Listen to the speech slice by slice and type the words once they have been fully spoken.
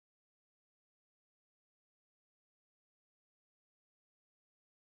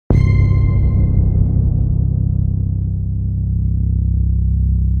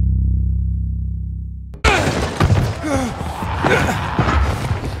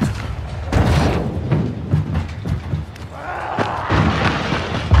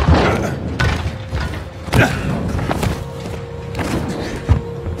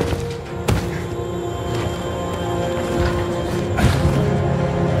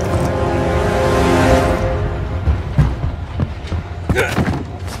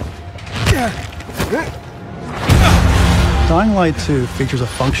Dying Light 2 features a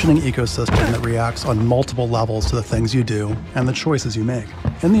functioning ecosystem that reacts on multiple levels to the things you do and the choices you make.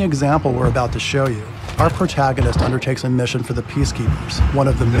 In the example we're about to show you, our protagonist undertakes a mission for the Peacekeepers, one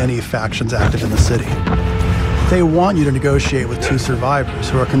of the many factions active in the city. They want you to negotiate with two survivors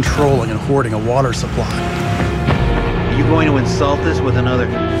who are controlling and hoarding a water supply. Are you going to insult us with another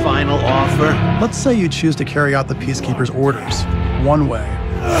final offer? Let's say you choose to carry out the Peacekeepers' orders, one way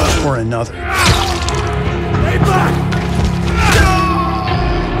or another. Stay back!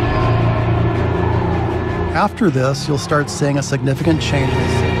 After this, you'll start seeing a significant changes.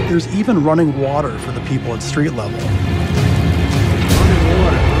 There's even running water for the people at street level.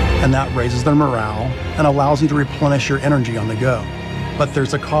 And that raises their morale and allows you to replenish your energy on the go. But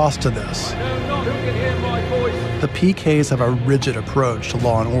there's a cost to this. The PKs have a rigid approach to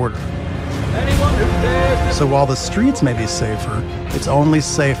law and order. So while the streets may be safer, it's only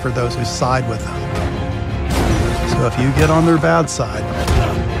safe for those who side with them. So if you get on their bad side...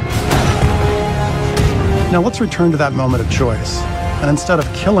 Now let's return to that moment of choice. And instead of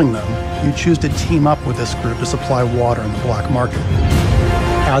killing them, you choose to team up with this group to supply water in the black market.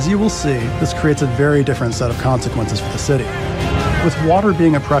 As you will see, this creates a very different set of consequences for the city. With water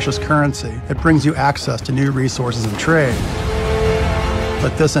being a precious currency, it brings you access to new resources and trade.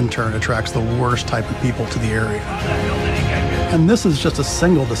 But this in turn attracts the worst type of people to the area. And this is just a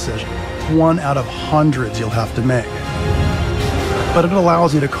single decision, one out of hundreds you'll have to make. But it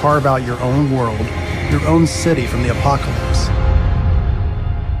allows you to carve out your own world, your own city from the apocalypse.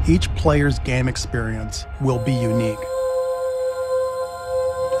 Each player's game experience will be unique.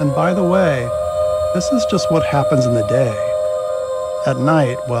 And by the way, this is just what happens in the day. At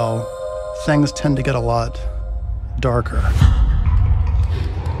night, well, things tend to get a lot darker.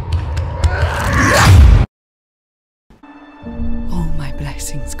 All my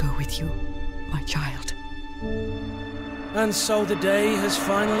blessings go with you, my child. And so the day has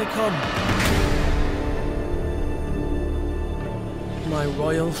finally come. My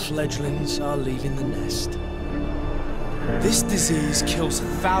royal fledglings are leaving the nest. This disease kills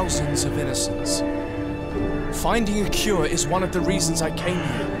thousands of innocents. Finding a cure is one of the reasons I came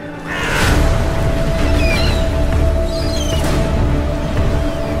here.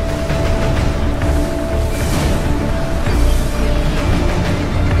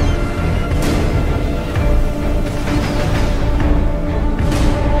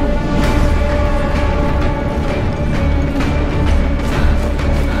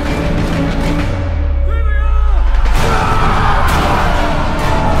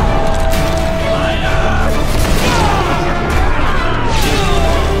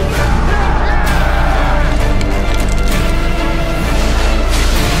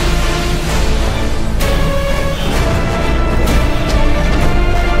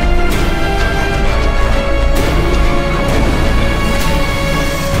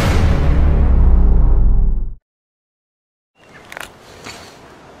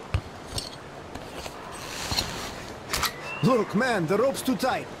 Look, man, the rope's too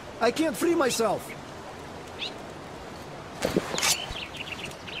tight. I can't free myself.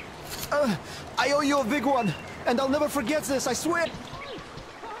 I owe you a big one, and I'll never forget this, I swear.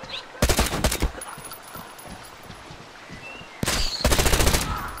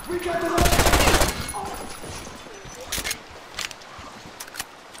 We got the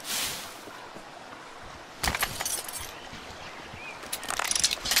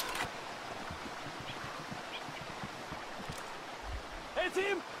It's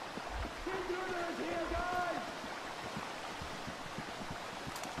him! Intruders here, guys!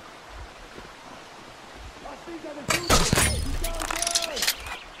 I think I'm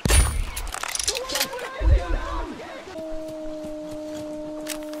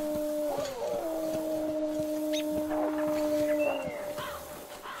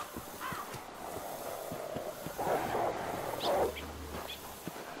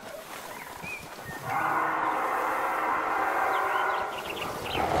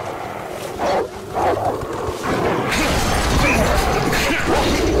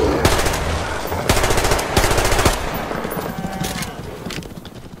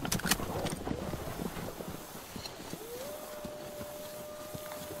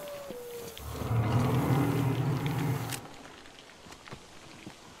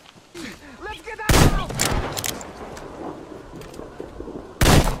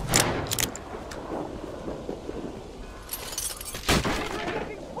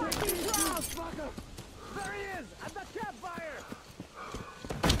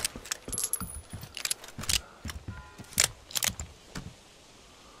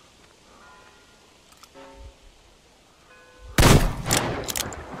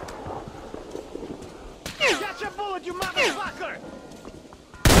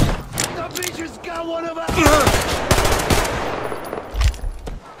just got one of us!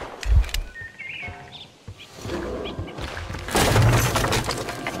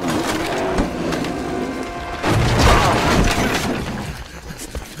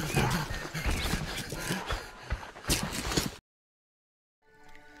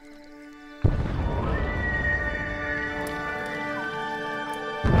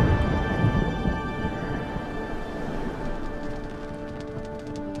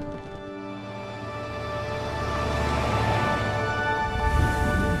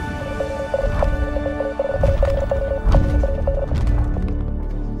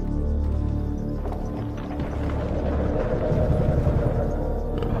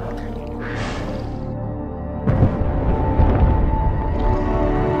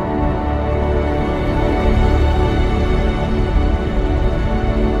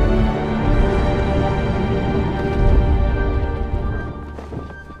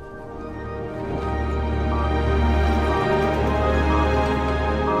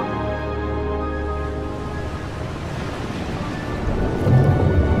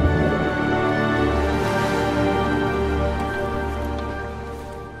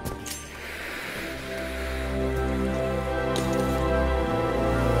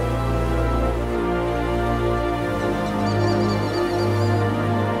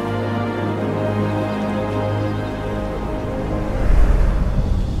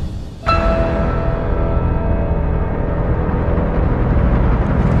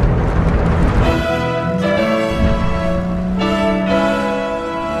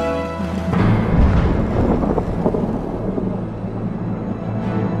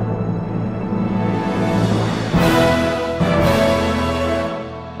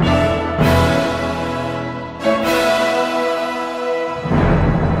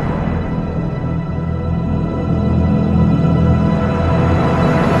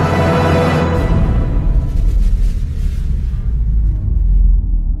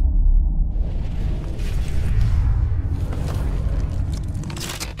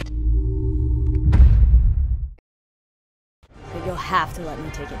 You'll have to let me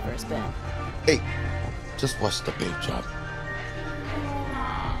take it for a spin. Hey, just watch the paint job.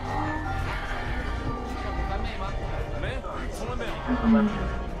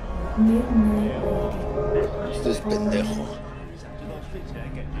 Who's this pendejo?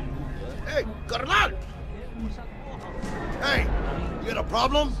 Hey, carnal! Hey, you got a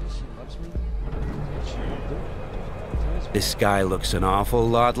problem? This guy looks an awful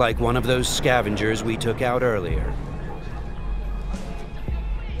lot like one of those scavengers we took out earlier.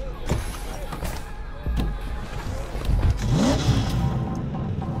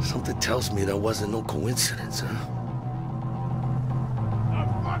 Something tells me that wasn't no coincidence, huh?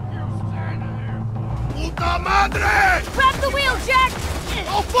 Puta madre! Grab the wheel, Jack!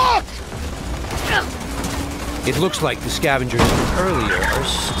 Oh, fuck! It looks like the scavengers from earlier are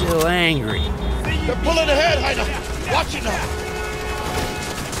still angry. They're pulling ahead, Heiner! Watch it now!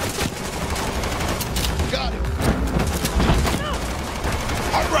 Got it!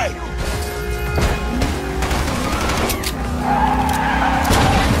 All right!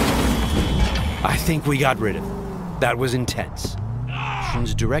 I think we got rid of him. That was intense.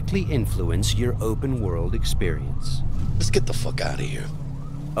 Actions directly influence your open world experience. Let's get the fuck out of here.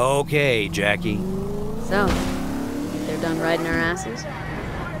 Okay, Jackie. So, they're done riding our asses?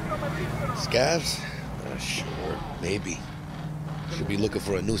 Scavs? Sure, maybe. Should be looking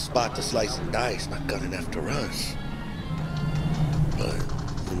for a new spot to slice and dice, not gunning after us. But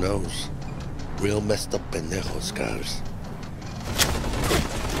who knows? Real messed up pendejo scavs.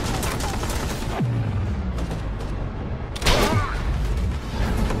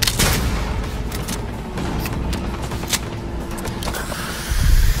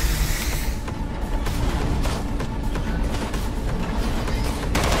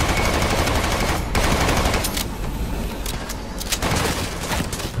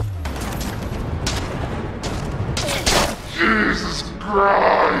 Jesus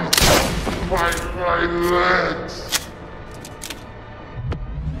Christ! My legs!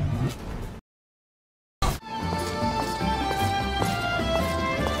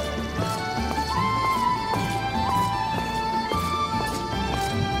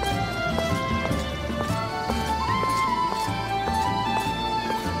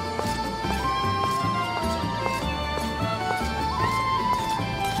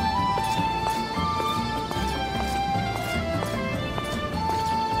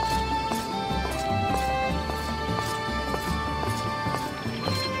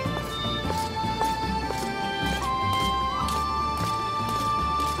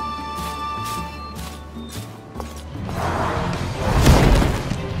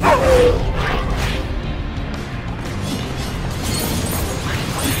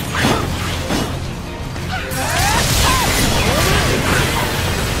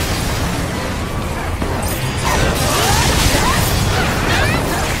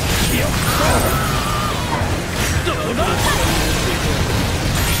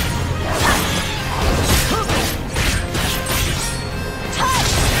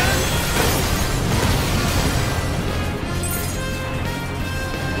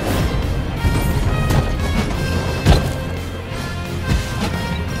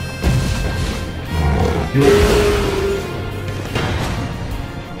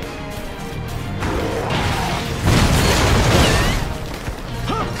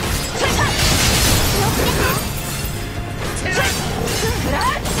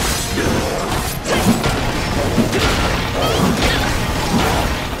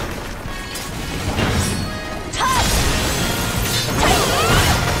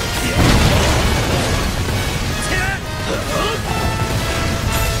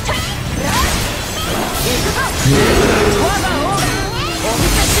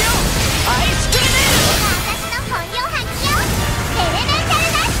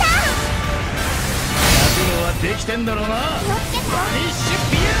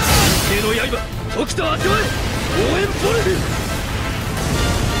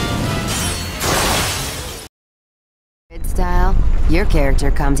 Style, your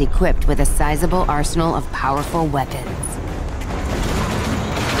character comes equipped with a sizable arsenal of powerful weapons.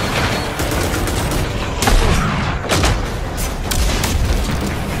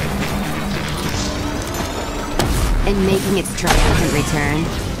 And making its triumphant return,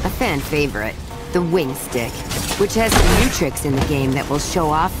 a fan favorite, the wing stick, which has some new tricks in the game that we'll show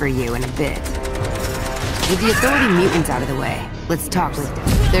off for you in a bit. With the Authority mutants out of the way, let's talk with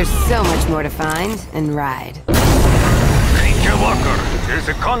them. There's so much more to find and ride. Ranger Walker, there's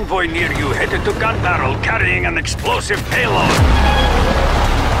a convoy near you headed to Gun Barrel carrying an explosive payload.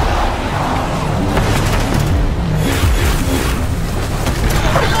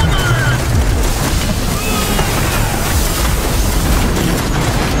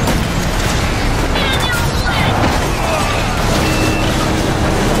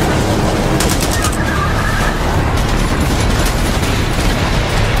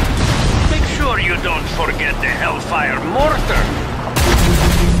 Don't forget the Hellfire Mortar!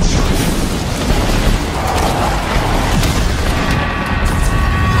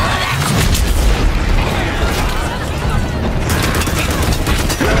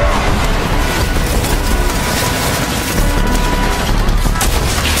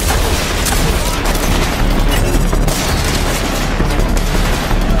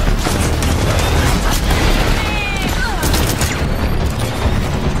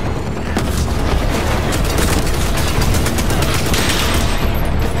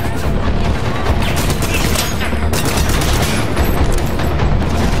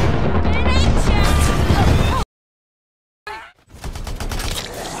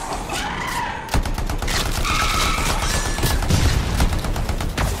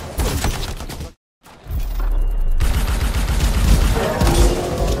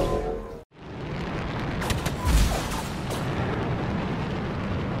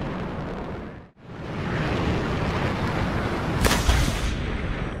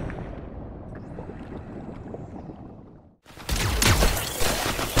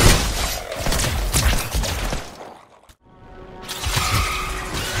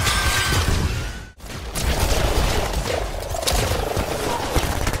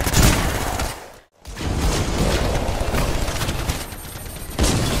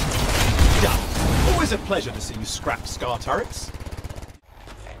 It's a pleasure to see you scrap Scar turrets.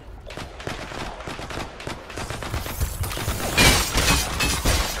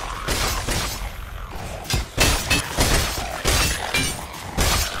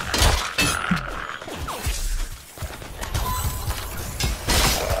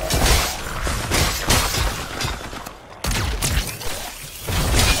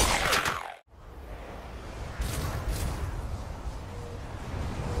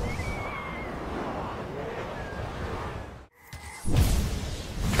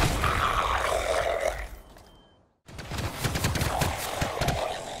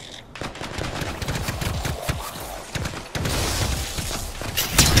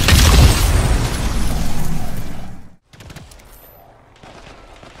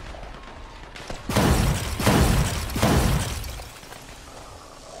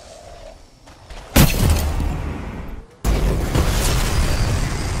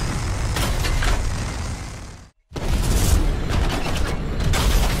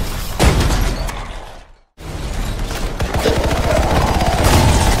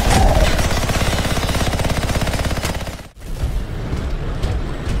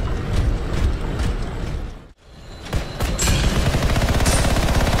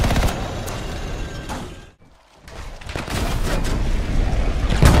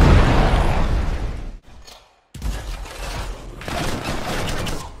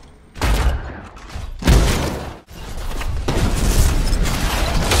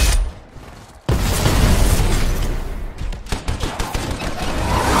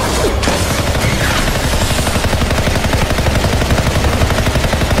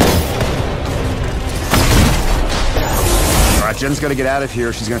 Jen's gotta get out of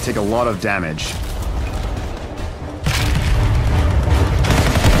here. She's gonna take a lot of damage.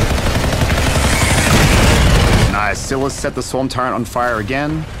 Nice. Scylla's set the Swarm Tyrant on fire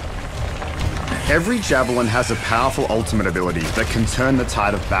again. Every Javelin has a powerful ultimate ability that can turn the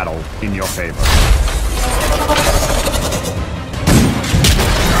tide of battle in your favor.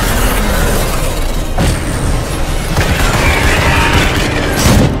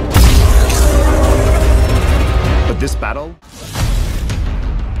 But this battle...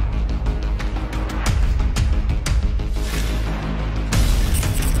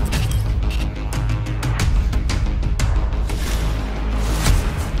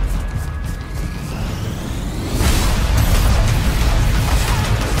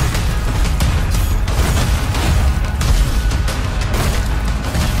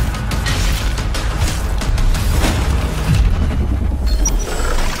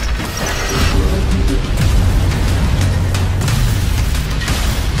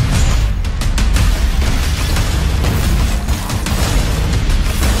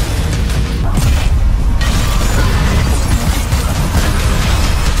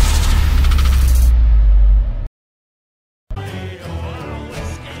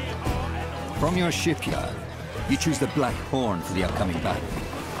 From your shipyard, you choose the Black Horn for the upcoming battle.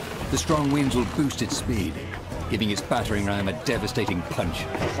 The strong winds will boost its speed, giving its battering ram a devastating punch.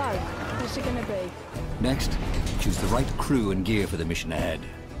 So, what's it gonna be? Next, choose the right crew and gear for the mission ahead.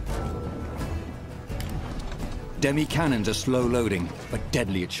 Demi cannons are slow loading, but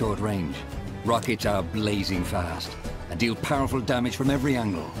deadly at short range. Rockets are blazing fast and deal powerful damage from every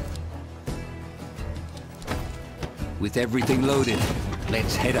angle. With everything loaded,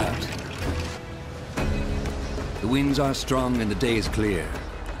 let's head out. The winds are strong and the day is clear.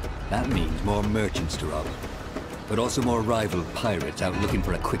 That means more merchants to rob, but also more rival pirates out looking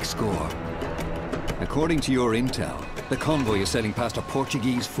for a quick score. According to your intel, the convoy is sailing past a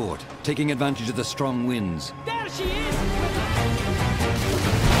Portuguese fort, taking advantage of the strong winds. There she is!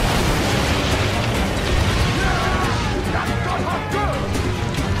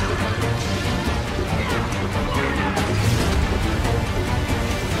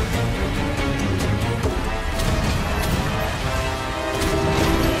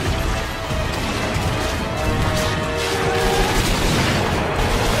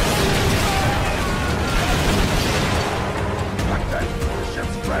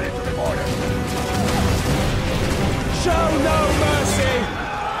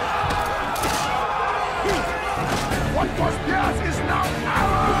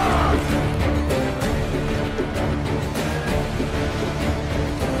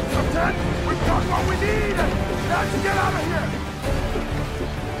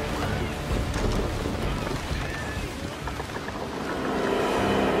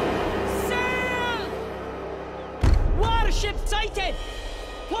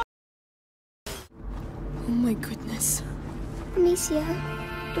 Oh my goodness. Amicia,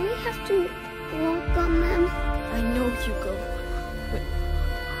 do we have to walk on them? I know, Hugo, but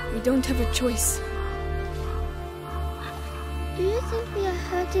we don't have a choice. Do you think we are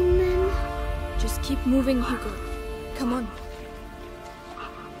hurting them? Just keep moving, Hugo. Come on.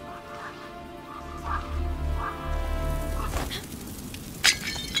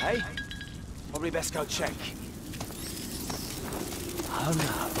 Hey, probably best go check. Oh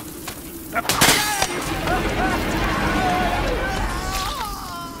no.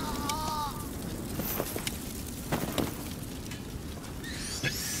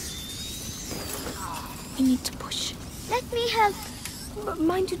 We need to push. Let me help. But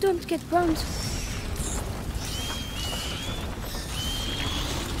mind you don't get burned.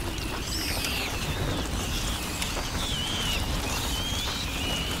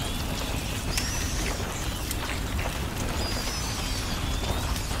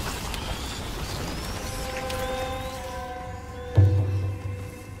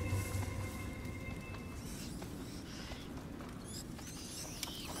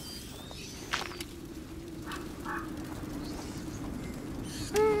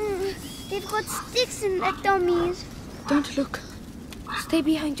 They've got sticks in their dummies. Don't look. Stay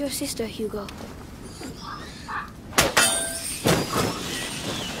behind your sister, Hugo.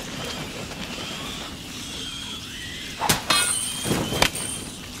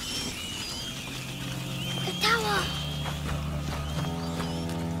 The tower.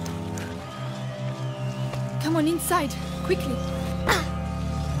 Come on inside, quickly.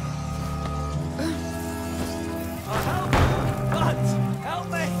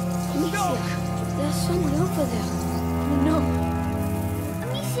 There's someone over there. Oh no.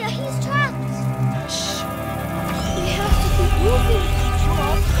 Amicia, he's trapped. Shh. We have to keep moving. Come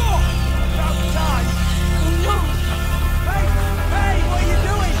on, go! About time! Oh no. Hey!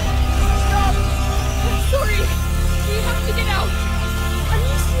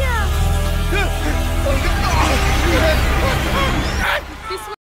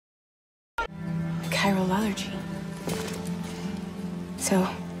 chiral allergy. So,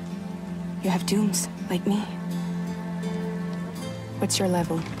 you have dooms, like me. What's your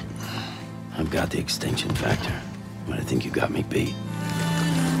level? I've got the extinction factor, but I think you got me beat.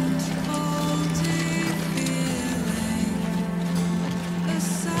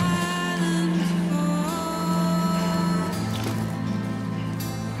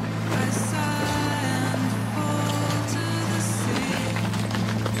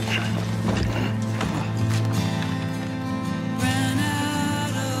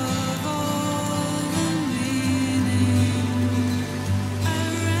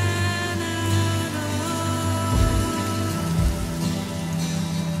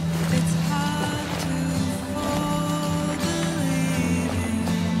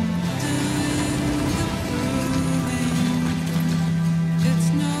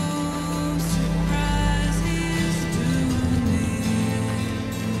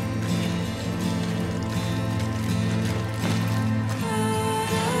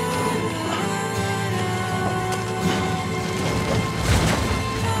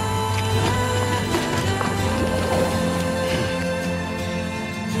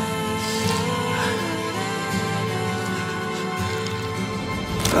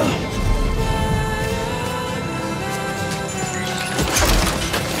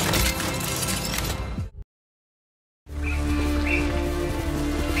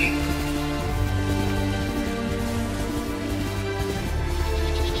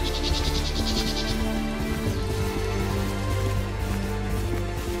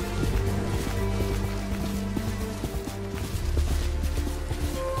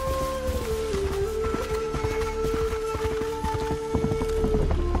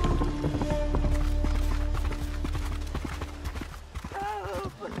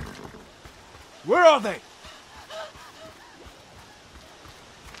 Where are they?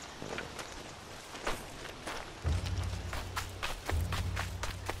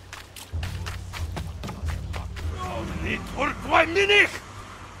 Niet voor 2 minuten!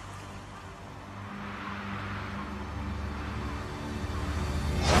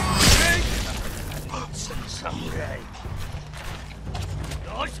 Samurai.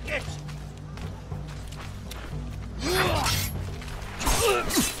 Los geht's!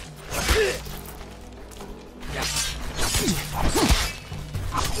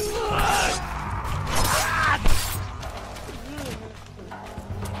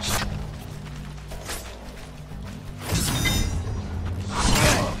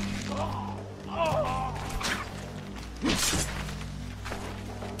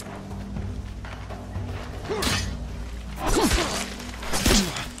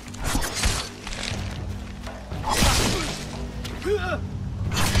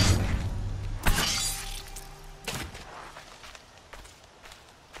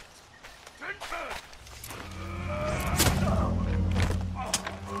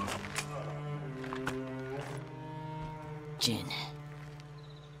 Jin,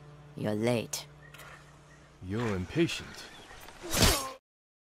 you're late. You're impatient.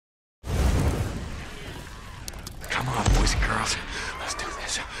 Come on, boys and girls. Let's do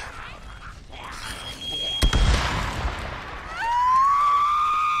this.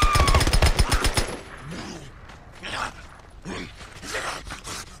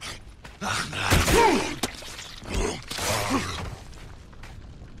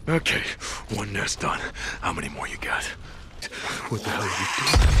 Okay, one nest done. How many more you got? What the hell are you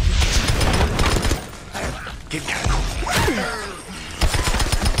doing? Get down.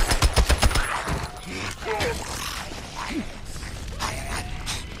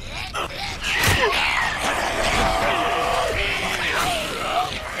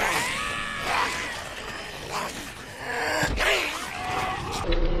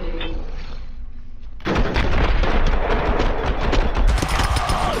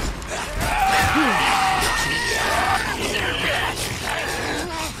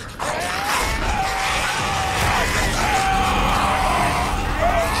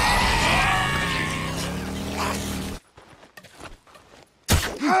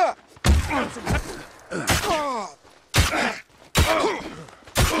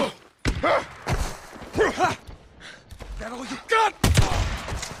 That all you got?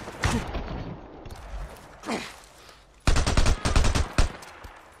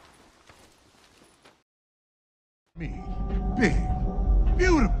 Me, big,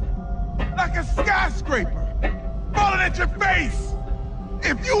 beautiful, like a skyscraper, falling at your face.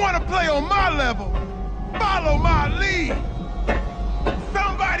 If you want to play on my level, follow my lead.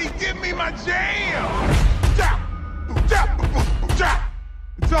 Somebody give me my jam.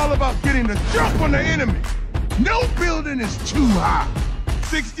 It's all about getting the jump on the enemy. No building is too high.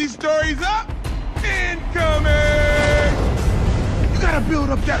 60 stories up, Incoming! You gotta build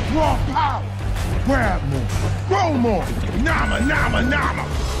up that raw power. Grab more, grow more. Nama, nama, nama.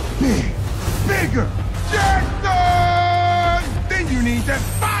 Big, bigger. Jackson! Then you need that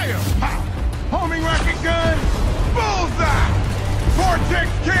firepower. Homing rocket gun, bullseye. Vortex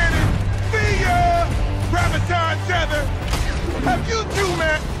cannon, see ya. Graviton tether. Have you two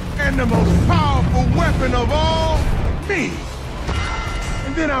met? And the most powerful weapon of all, me.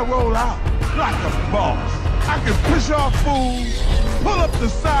 And then I roll out like a boss. I can push off fools, pull up the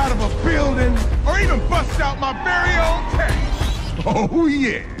side of a building, or even bust out my very own tank. Oh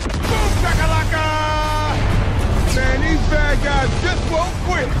yeah. Boom shakalaka! Man, these bad guys just won't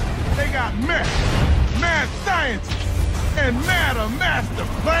quit. They got mad scientists, and mad a master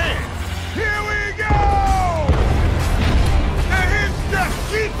plan. Here we go! The hits just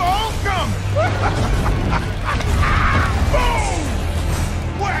keep on coming. Boom!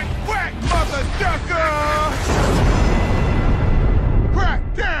 Whack, whack, mother ducker! Crack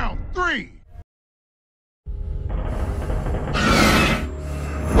down 3.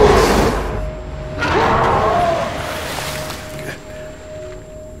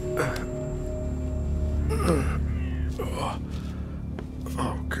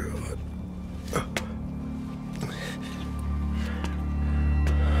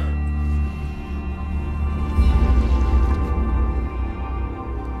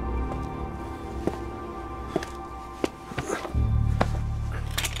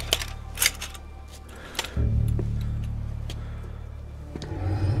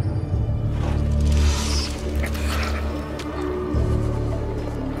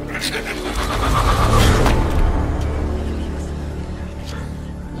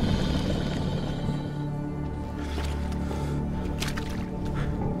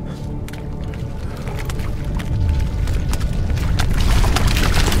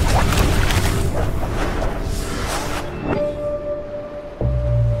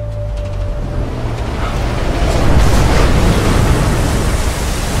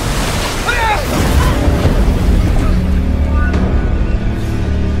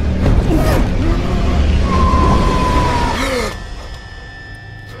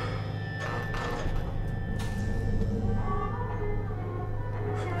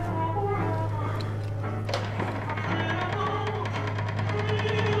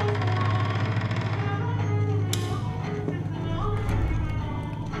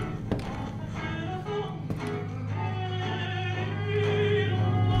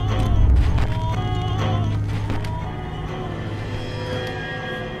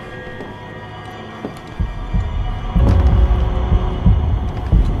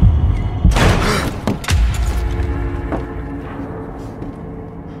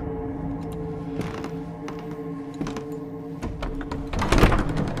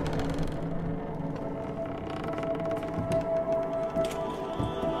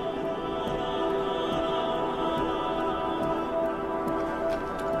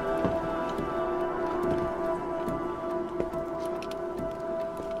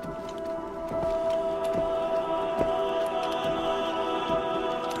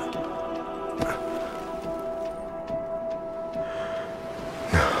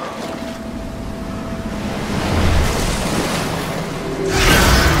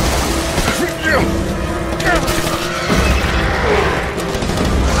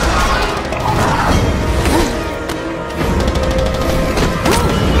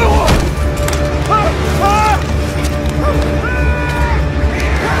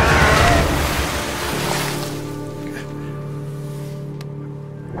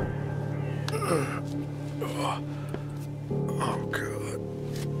 Oh, God.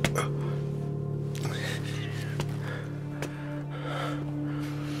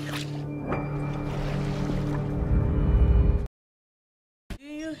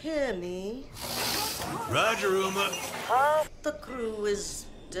 Hear me? Roger, Uma. Half the crew is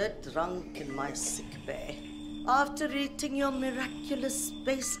dead drunk in my sick bay after eating your miraculous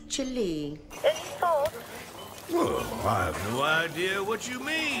space chili. Any thoughts? Well, I have no idea what you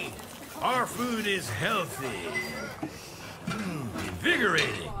mean. Our food is healthy.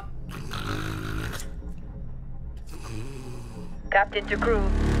 Invigorating. Captain to crew.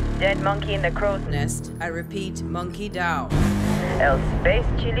 Dead monkey in the crow's nest. I repeat, monkey down. Else space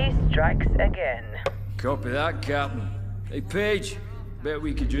chili strikes again. Copy that, Captain. Hey, Paige. Bet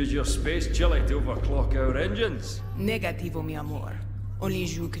we could use your space chili to overclock our engines. Negativo, mi amor. Only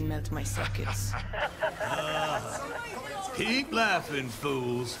you can melt my sockets. Keep laughing,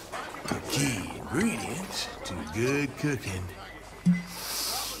 fools. The key ingredient to good cooking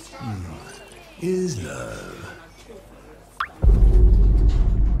is love.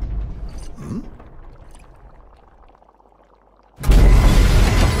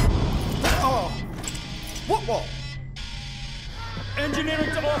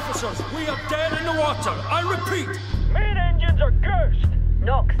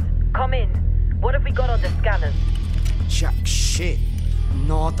 come in. What have we got on the scanners? Jack shit.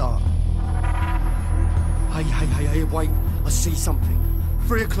 Nada. Hey, wait. I see something.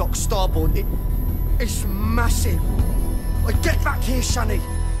 3 o'clock starboard. It's massive. Get back here, Shani.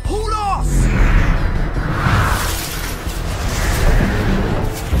 Hold off!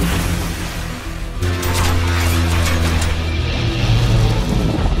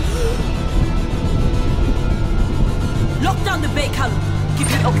 Lock down the bait column. Give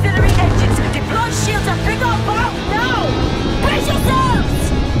your auxiliary engines. Deploy shields and bring on board now! Brace yourselves!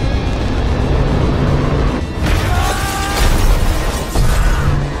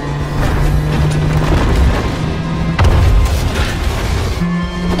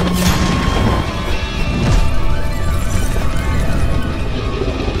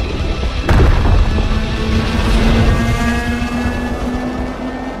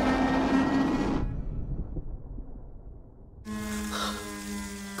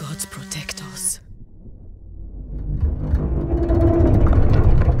 Gods protect us.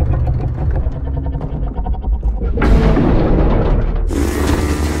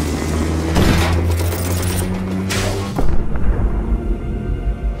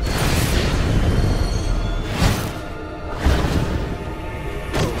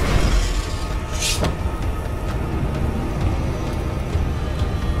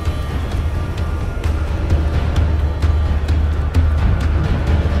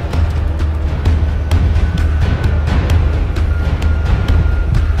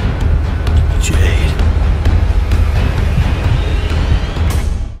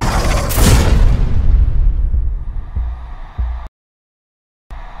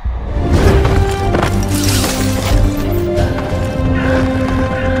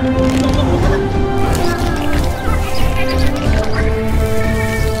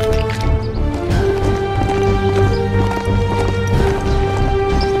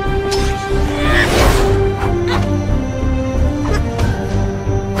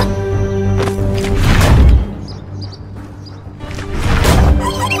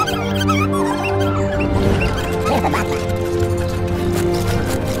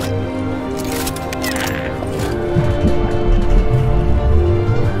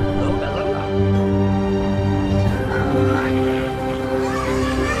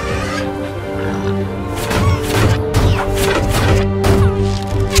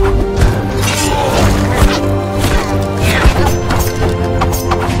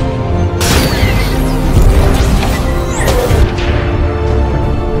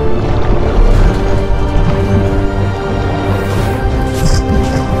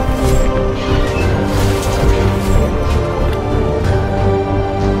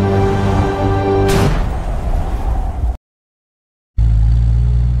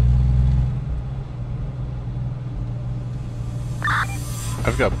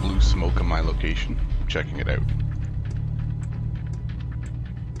 I've got blue smoke on my location. I'm checking it out.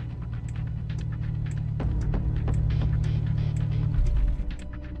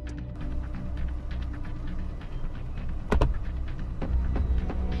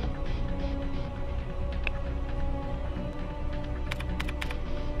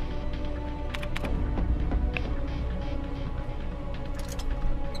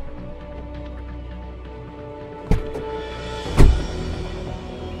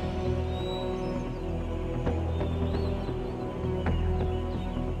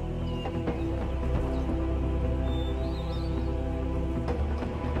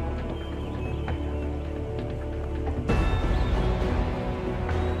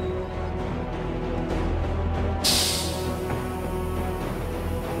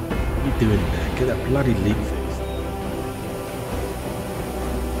 What are you doing there? Get that bloody leak fixed.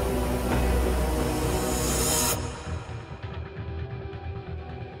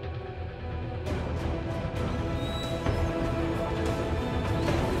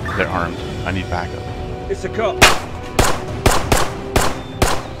 They're armed. I need backup. It's a cop.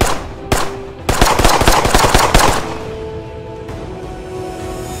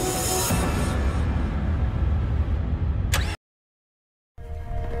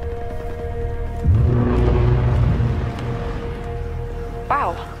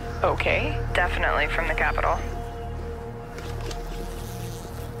 Wow. Okay. Definitely from the capital.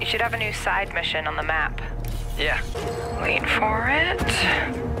 You should have a new side mission on the map. Yeah. Wait for it.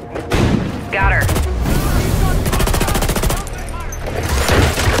 Got her.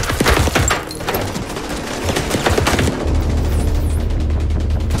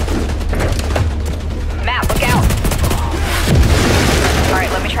 Matt, look out!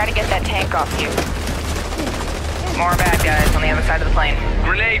 Alright, let me try to get that tank off you. More bad guys on the other side of the plane.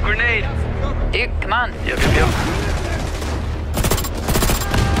 Grenade, grenade! Dude, come on. Yep.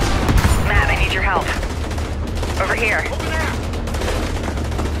 here.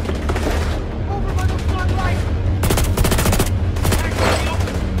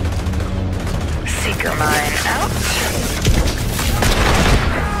 Seeker mine out.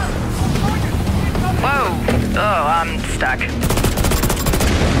 Whoa! Oh, I'm stuck.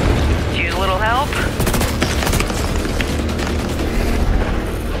 Use a little help?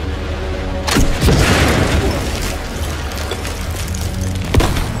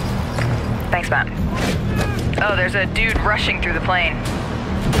 Thanks, Matt. Oh, there's a dude rushing through the plane.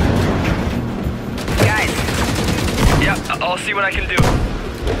 Guys! Yeah, I'll see what I can do.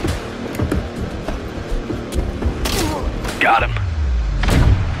 Got him.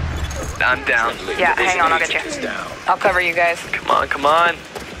 I'm down. Yeah, hang on, I'll get you. I'll cover you guys. Come on, come on.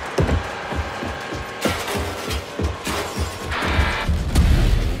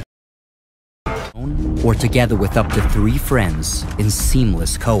 Or together with up to 3 friends in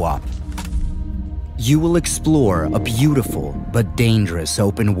seamless co-op. You will explore a beautiful but dangerous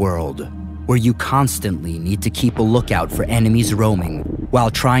open world where you constantly need to keep a lookout for enemies roaming while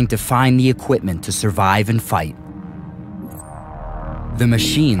trying to find the equipment to survive and fight. The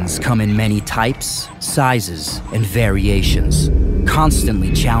machines come in many types, sizes, and variations,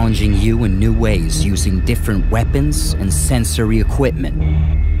 constantly challenging you in new ways using different weapons and sensory equipment.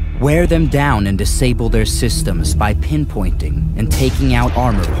 Wear them down and disable their systems by pinpointing and taking out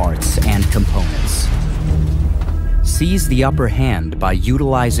armor parts and components. Seize the upper hand by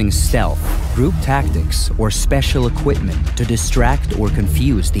utilizing stealth, group tactics, or special equipment to distract or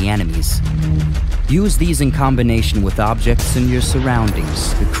confuse the enemies. Use these in combination with objects in your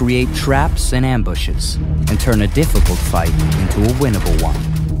surroundings to create traps and ambushes, and turn a difficult fight into a winnable one.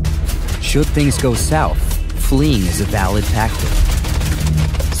 Should things go south, fleeing is a valid tactic.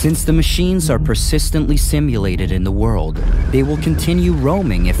 Since the machines are persistently simulated in the world, they will continue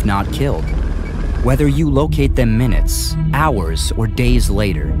roaming if not killed. Whether you locate them minutes, hours, or days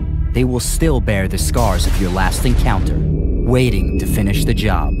later, they will still bear the scars of your last encounter, waiting to finish the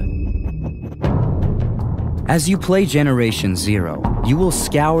job. As you play Generation Zero, you will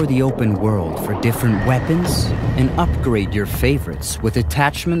scour the open world for different weapons and upgrade your favorites with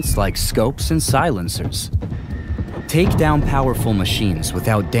attachments like scopes and silencers. Take down powerful machines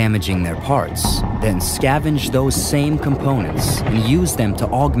without damaging their parts, then scavenge those same components and use them to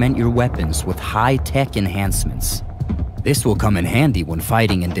augment your weapons with high-tech enhancements. This will come in handy when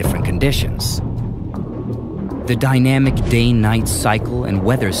fighting in different conditions. The dynamic day-night cycle and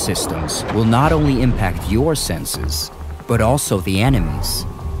weather systems will not only impact your senses, but also the enemies,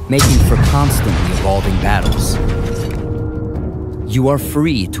 making for constantly evolving battles. You are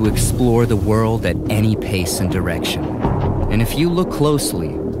free to explore the world at any pace and direction. And if you look closely,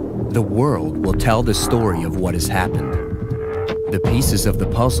 the world will tell the story of what has happened. The pieces of the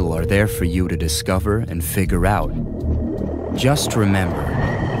puzzle are there for you to discover and figure out. Just remember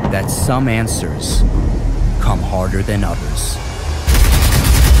that some answers come harder than others.